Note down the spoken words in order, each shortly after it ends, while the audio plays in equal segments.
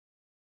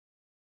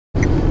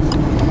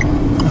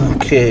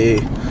Okay,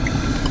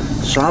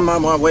 so I'm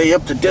on my way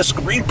up to disc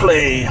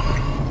replay,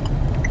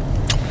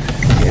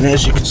 and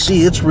as you can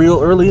see, it's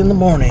real early in the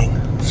morning.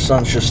 The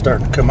sun's just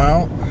starting to come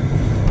out,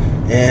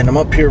 and I'm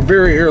up here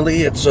very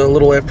early. It's a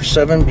little after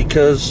 7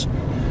 because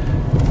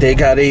they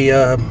got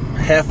a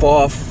half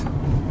off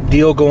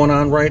deal going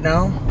on right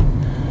now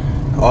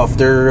off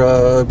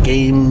their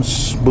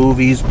games,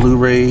 movies,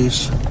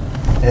 Blu-rays,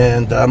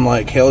 and I'm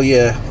like, hell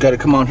yeah, gotta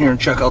come on here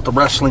and check out the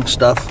wrestling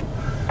stuff.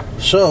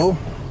 So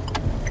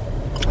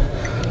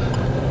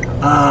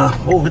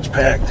oh, it's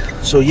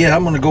packed. So yeah,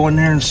 I'm gonna go in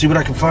there and see what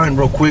I can find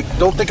real quick.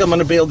 Don't think I'm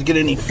gonna be able to get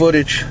any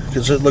footage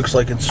because it looks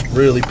like it's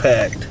really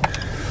packed,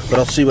 but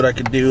I'll see what I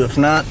can do. If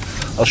not,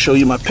 I'll show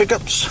you my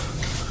pickups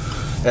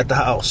at the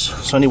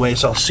house. So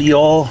anyways, I'll see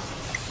y'all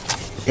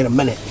in a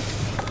minute.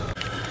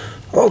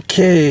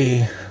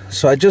 Okay,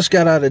 so I just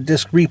got out of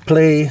disc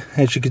replay.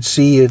 As you can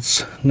see,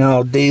 it's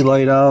now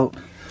daylight out.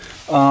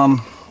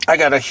 I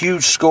got a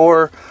huge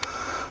score.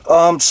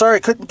 Sorry I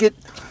couldn't get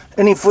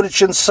any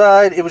footage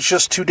inside. It was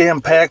just too damn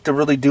packed to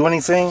really do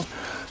anything.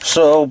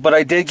 So, but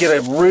I did get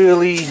a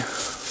really,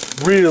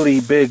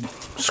 really big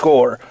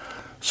score.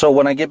 So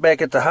when I get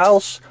back at the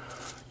house,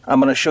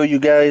 I'm going to show you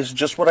guys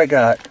just what I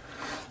got.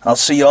 I'll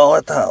see y'all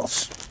at the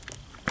house.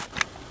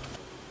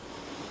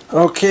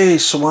 Okay,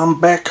 so I'm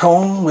back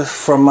home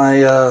from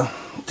my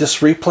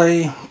disc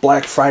replay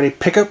Black Friday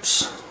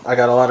pickups. I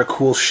got a lot of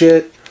cool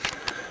shit.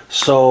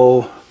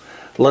 So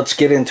let's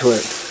get into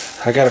it.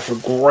 I got it for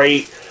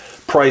great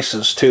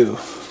prices too.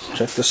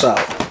 Check this out.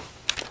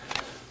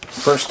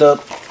 First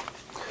up,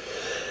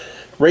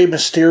 Rey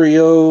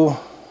Mysterio,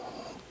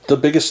 The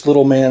Biggest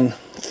Little Man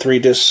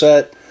 3-disc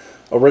set.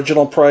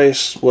 Original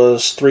price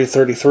was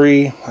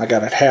 $3.33. I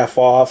got it half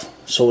off,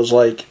 so it was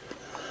like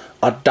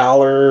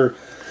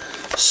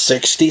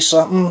 $1.60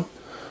 something.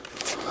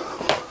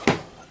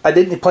 I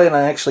didn't plan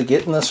on actually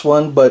getting this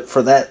one, but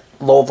for that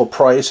low of a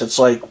price, it's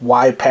like,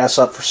 why pass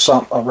up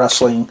for a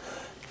wrestling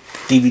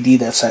DVD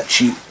that's that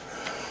cheap?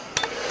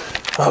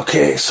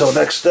 Okay, so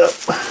next up,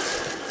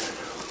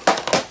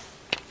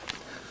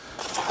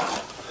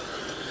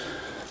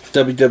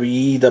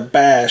 WWE The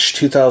Bash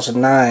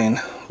 2009.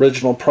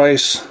 Original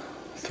price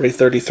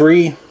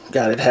 $3.33.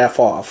 Got it half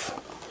off,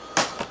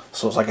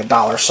 so it's like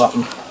 $1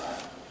 something.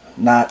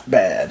 Not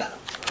bad.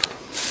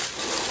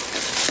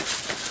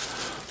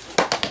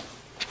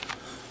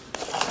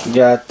 We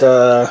got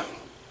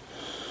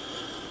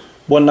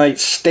One Night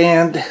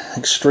Stand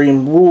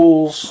Extreme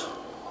Rules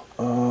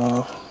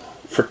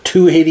for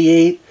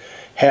 $2.88,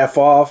 half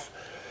off.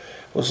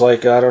 It was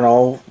like, I don't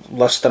know,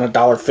 less than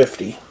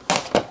 $1.50.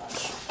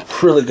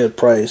 Really good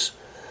price.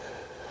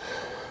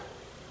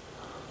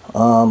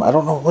 I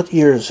don't know what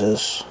year is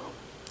this.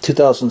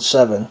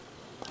 2007.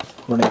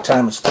 Running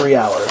time is 3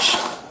 hours.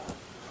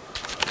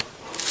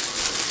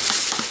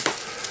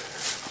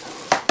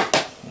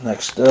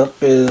 Next up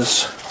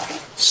is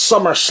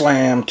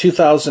SummerSlam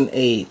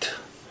 2008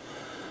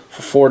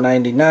 for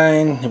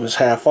 $4.99. It was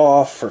half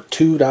off for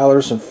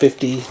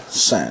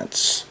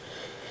 $2.50.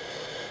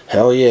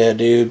 Hell yeah,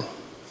 dude.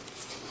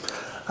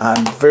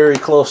 I'm very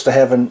close to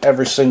having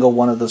every single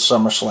one of the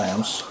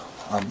SummerSlams.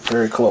 I'm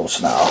very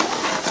close now.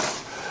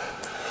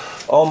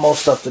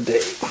 Almost up to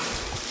date.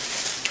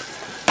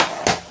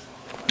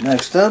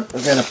 Next up, I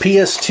got a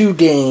PS2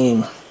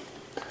 game.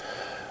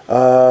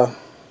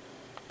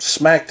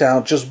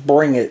 SmackDown, Just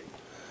Bring It.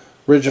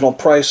 Original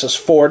price is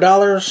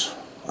 $4.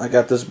 I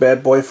got this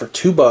bad boy for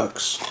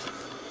 $2.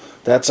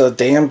 That's a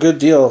damn good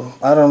deal.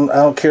 I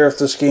don't care if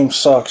this game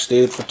sucks,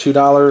 dude. For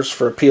 $2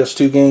 for a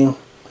PS2 game,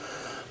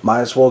 might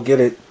as well get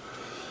it.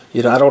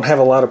 You know, I don't have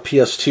a lot of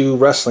PS2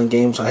 wrestling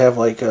games. I have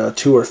like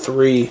 2 or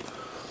 3.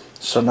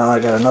 So now I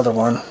got another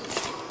one.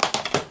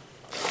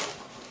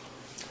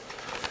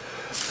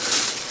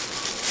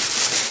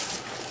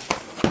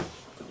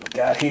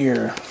 Got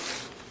here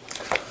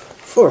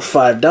for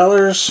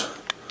 $5.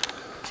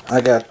 I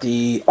got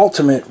the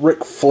Ultimate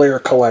Ric Flair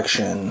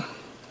Collection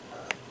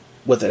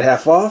with it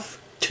half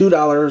off,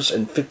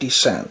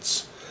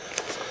 $2.50.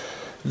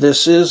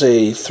 This is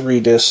a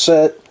 3-disc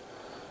set.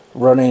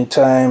 Running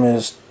time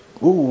is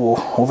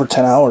over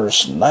 10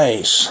 hours.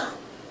 Nice.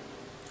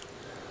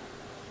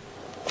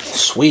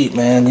 Sweet,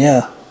 man.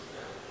 Yeah.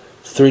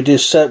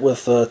 3-disc set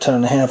with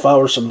 10.5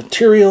 hours of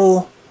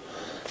material.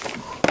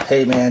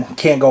 Hey, man,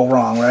 can't go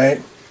wrong,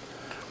 right?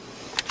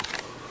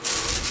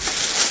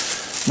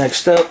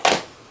 Next up,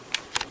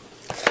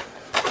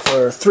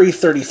 for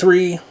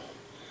 $3.33,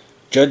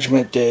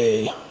 Judgment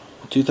Day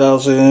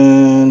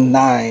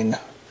 2009.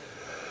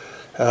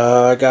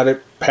 I got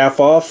it half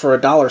off for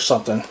 $1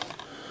 something.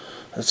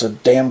 That's a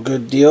damn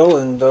good deal,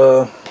 and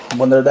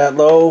when they're that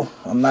low,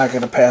 I'm not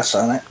going to pass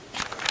on it.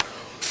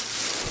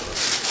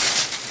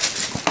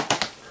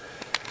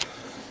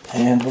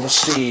 And we'll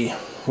see.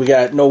 We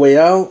got No Way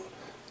Out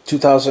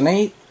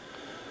 2008,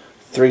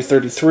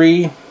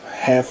 $3.33,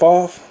 half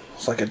off.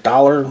 It's like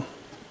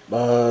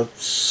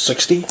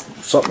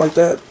 $1.60, something like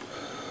that.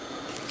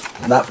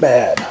 Not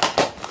bad.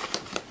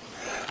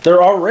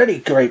 They're already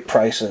great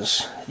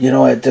prices, you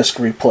know, at disc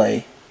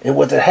replay. And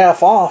with it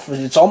half off,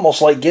 it's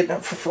almost like getting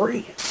it for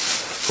free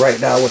right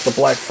now with the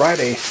Black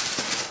Friday,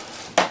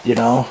 you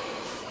know.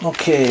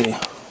 Okay,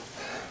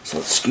 so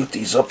let's scoot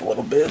these up a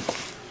little bit.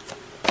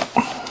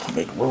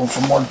 Make room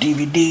for more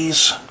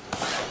DVDs.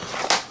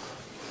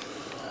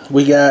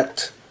 We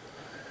got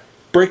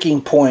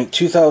Breaking Point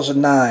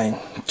 2009,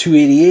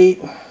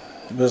 $288.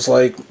 It was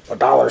like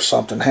 $1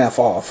 something, half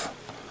off.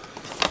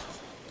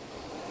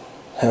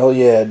 Hell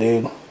yeah,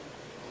 dude.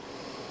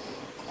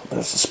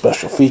 There's the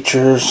special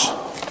features.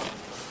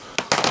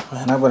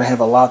 Man, I'm going to have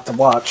a lot to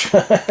watch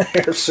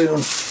here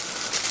soon.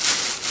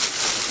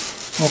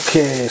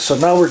 Okay, so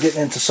now we're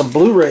getting into some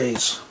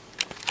Blu-rays.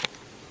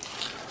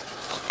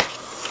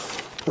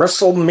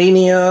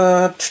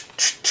 WrestleMania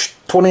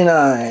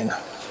 29.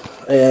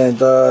 And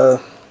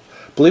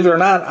believe it or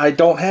not, I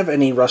don't have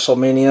any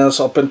WrestleManias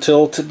up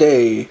until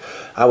today.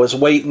 I was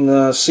waiting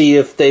to see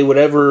if they would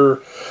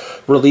ever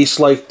release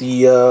like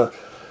the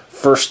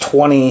first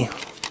 20,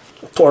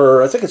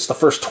 or I think it's the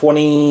first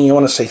 20, I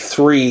want to say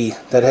 3,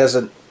 that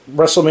hasn't,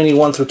 WrestleMania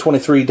 1 through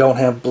 23 don't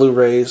have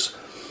Blu-rays.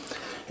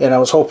 And I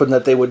was hoping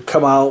that they would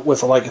come out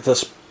with like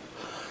this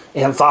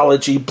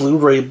anthology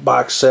Blu-ray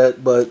box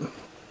set, but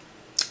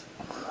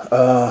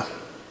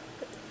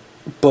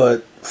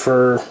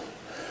for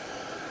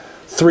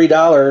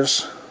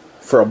 $3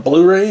 for a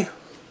Blu-ray,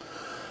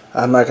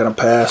 I'm not gonna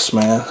pass,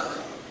 man.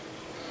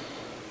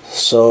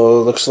 So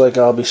it looks like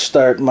I'll be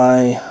starting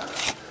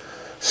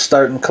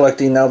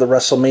collecting now the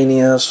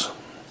WrestleManias.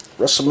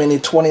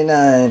 WrestleMania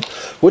 29.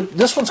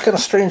 This one's kind of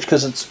strange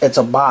because it's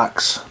a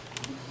box.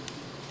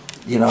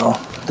 You know,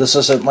 this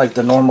isn't like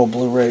the normal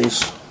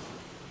Blu-rays.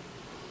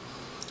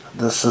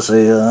 This is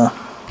a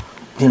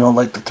you know,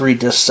 like the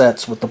 3-disc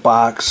sets with the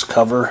box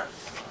cover.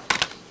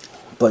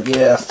 But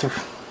yeah,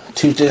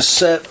 2-disc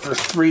set for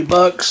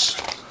 $3.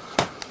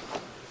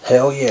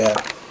 Hell yeah.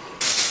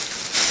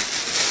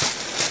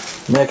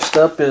 Next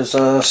up is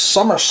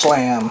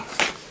SummerSlam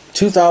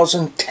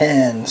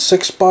 2010.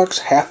 $6,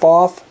 half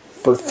off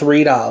for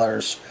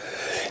 $3.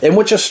 And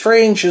which is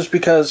strange is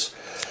because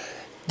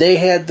they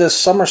had this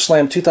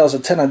SummerSlam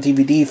 2010 on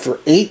DVD for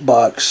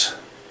 $8,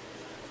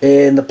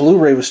 and the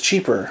Blu-ray was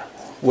cheaper,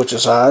 which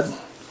is odd.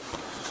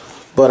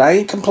 But I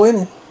ain't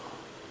complaining.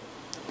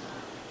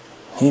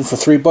 Even for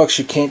 $3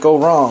 you can't go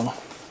wrong.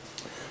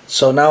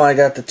 So now I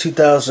got the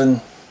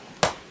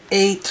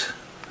 2008,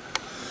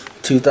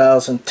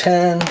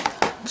 2010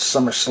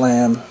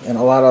 SummerSlam, and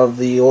a lot of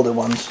the older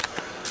ones.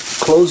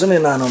 Closing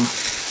in on them.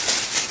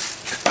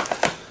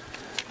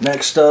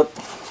 Next up,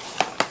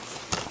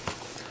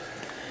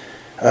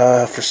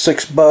 for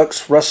 $6,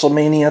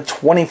 WrestleMania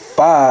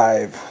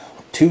 25,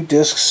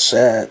 2-disc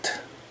set.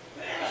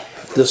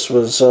 This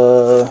was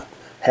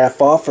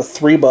half off for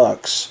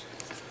 $3.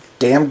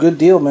 Damn good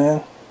deal,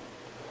 man.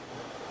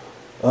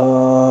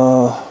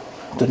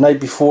 The night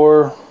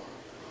before,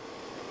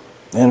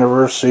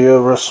 anniversary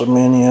of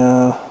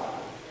WrestleMania.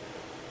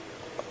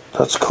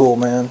 That's cool,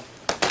 man.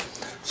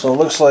 So it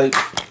looks like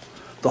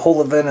the whole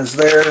event is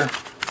there,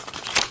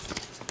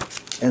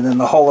 and then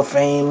the Hall of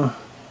Fame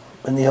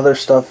and the other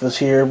stuff is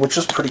here, which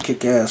is pretty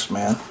kick-ass,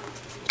 man.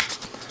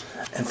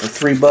 And for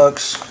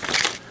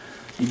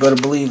 $3, you better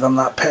believe I'm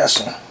not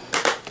passing.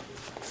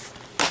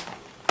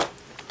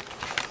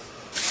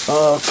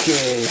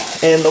 Okay,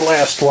 and the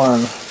last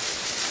one.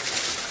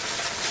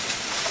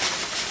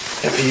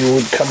 If you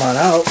would come on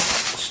out,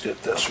 let's do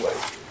it this way.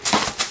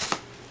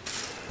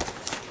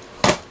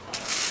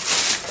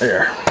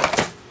 There.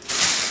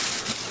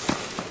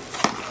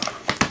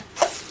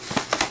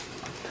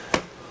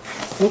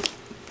 Oop.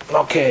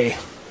 Okay,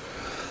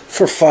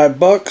 for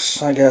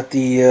 $5, I got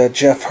the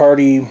Jeff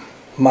Hardy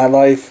My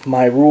Life,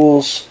 My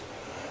Rules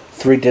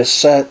 3-disc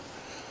set,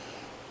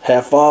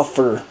 half off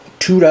for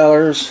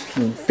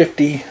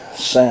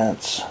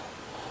 $2.50.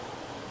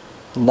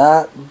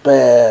 Not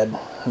bad.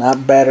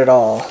 Not bad at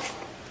all.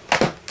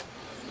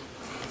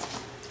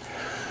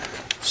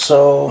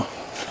 So,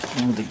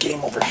 move the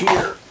game over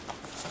here.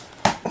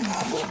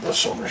 Move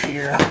this over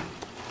here.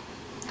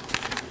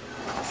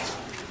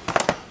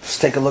 Let's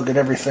take a look at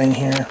everything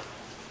here.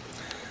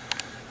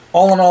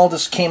 All in all,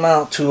 this came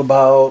out to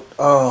about,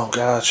 oh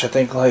gosh, I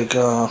think like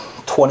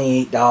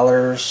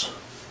 $28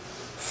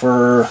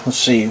 for, let's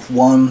see,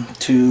 1,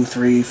 2,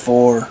 3,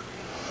 4,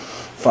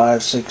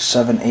 5, 6,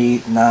 7,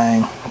 8,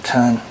 9,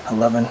 10,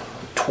 11,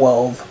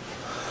 12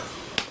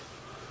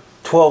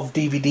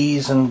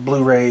 DVDs and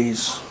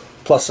Blu-rays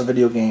plus a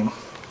video game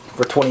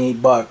for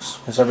 $28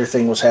 because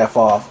everything was half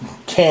off.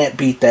 Can't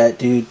beat that,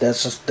 dude.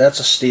 That's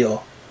a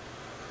steal.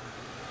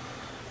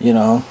 You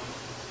know.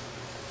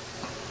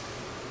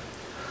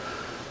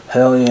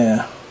 Hell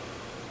yeah.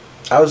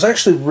 I was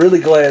actually really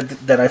glad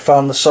that I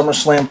found the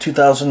SummerSlam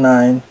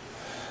 2009,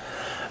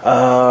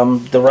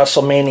 the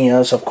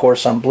WrestleManias, of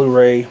course, on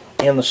Blu-ray,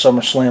 and the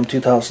SummerSlam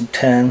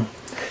 2010.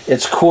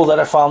 It's cool that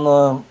I found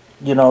the,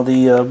 you know,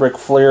 the Ric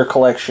Flair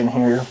collection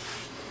here.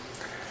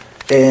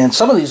 And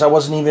some of these I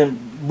wasn't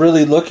even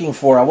really looking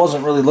for. I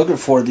wasn't really looking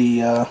for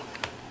the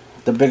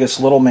Biggest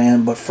Little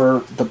Man, but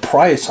for the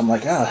price, I'm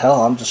like, oh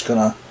hell, I'm just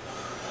gonna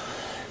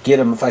get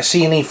them. If I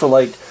see any for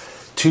like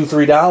 $2,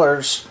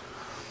 $3,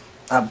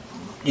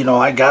 you know,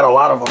 I got a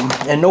lot of them.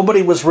 And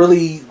nobody was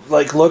really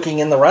like looking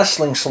in the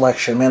wrestling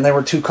selection, man. They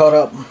were too caught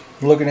up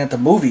looking at the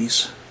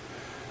movies,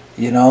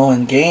 you know,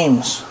 and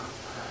games.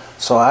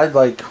 So I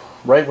like,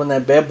 right when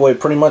that bad boy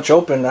pretty much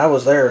opened, I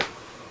was there.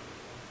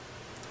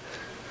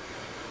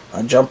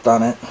 I jumped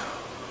on it.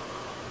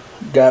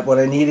 Got what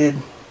I needed.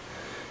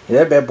 Yeah,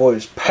 that bad boy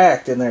was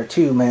packed in there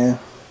too, man.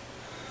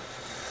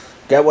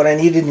 Got what I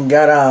needed and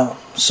got out.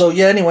 So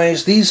yeah,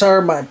 anyways, these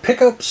are my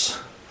pickups.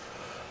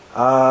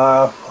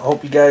 I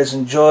hope you guys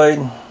enjoyed.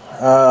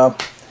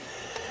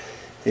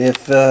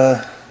 If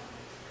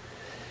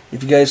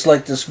you guys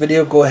like this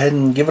video, go ahead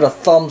and give it a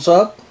thumbs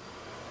up,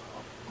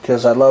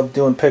 because I love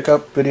doing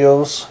pickup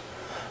videos.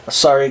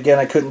 Sorry again,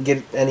 I couldn't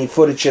get any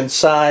footage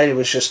inside. It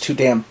was just too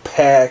damn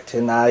packed,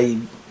 and I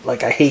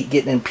hate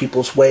getting in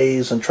people's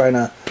ways and trying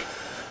to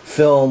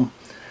film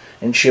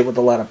and shit with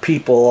a lot of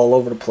people all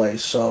over the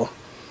place. So,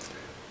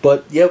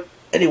 but yep,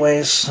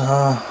 anyways,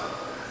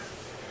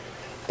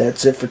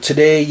 that's it for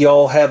today.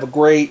 Y'all have a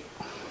great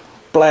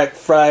Black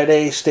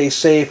Friday. Stay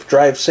safe,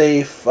 drive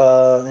safe,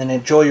 and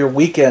enjoy your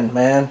weekend,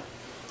 man.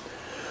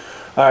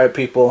 Alright,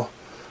 people.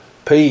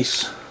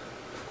 Peace.